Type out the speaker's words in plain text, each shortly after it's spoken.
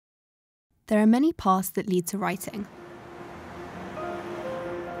There are many paths that lead to writing.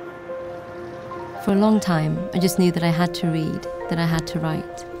 For a long time, I just knew that I had to read, that I had to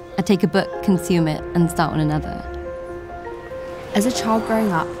write. I'd take a book, consume it, and start on another. As a child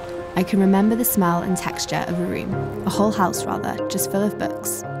growing up, I can remember the smell and texture of a room, a whole house rather, just full of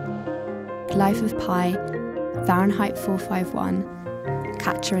books. Life of Pi, Fahrenheit 451,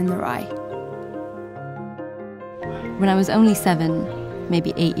 Catcher in the Rye. When I was only 7,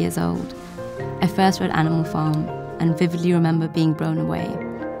 maybe 8 years old, I first read Animal Farm and vividly remember being blown away.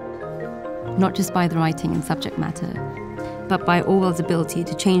 Not just by the writing and subject matter, but by Orwell's ability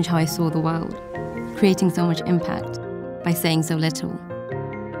to change how I saw the world, creating so much impact by saying so little.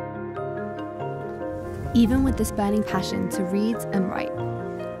 Even with this burning passion to read and write,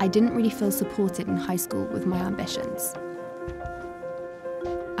 I didn't really feel supported in high school with my ambitions.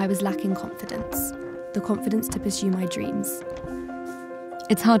 I was lacking confidence, the confidence to pursue my dreams.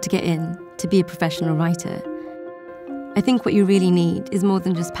 It's hard to get in, to be a professional writer. I think what you really need is more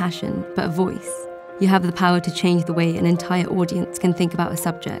than just passion, but a voice. You have the power to change the way an entire audience can think about a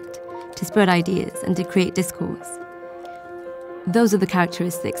subject, to spread ideas and to create discourse. Those are the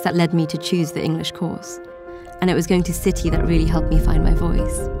characteristics that led me to choose the English course, and it was going to City that really helped me find my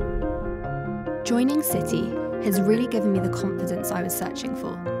voice. Joining City has really given me the confidence I was searching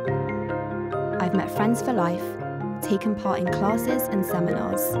for. I've met friends for life, taken part in classes and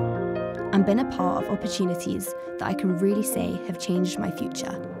seminars, and been a part of opportunities that I can really say have changed my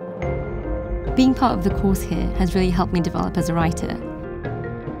future. Being part of the course here has really helped me develop as a writer.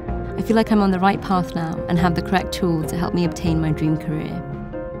 I feel like I'm on the right path now and have the correct tools to help me obtain my dream career.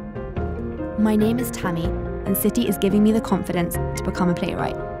 My name is Tammy, and City is giving me the confidence to become a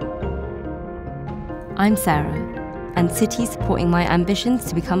playwright. I'm Sarah, and City is supporting my ambitions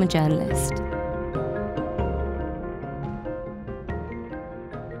to become a journalist.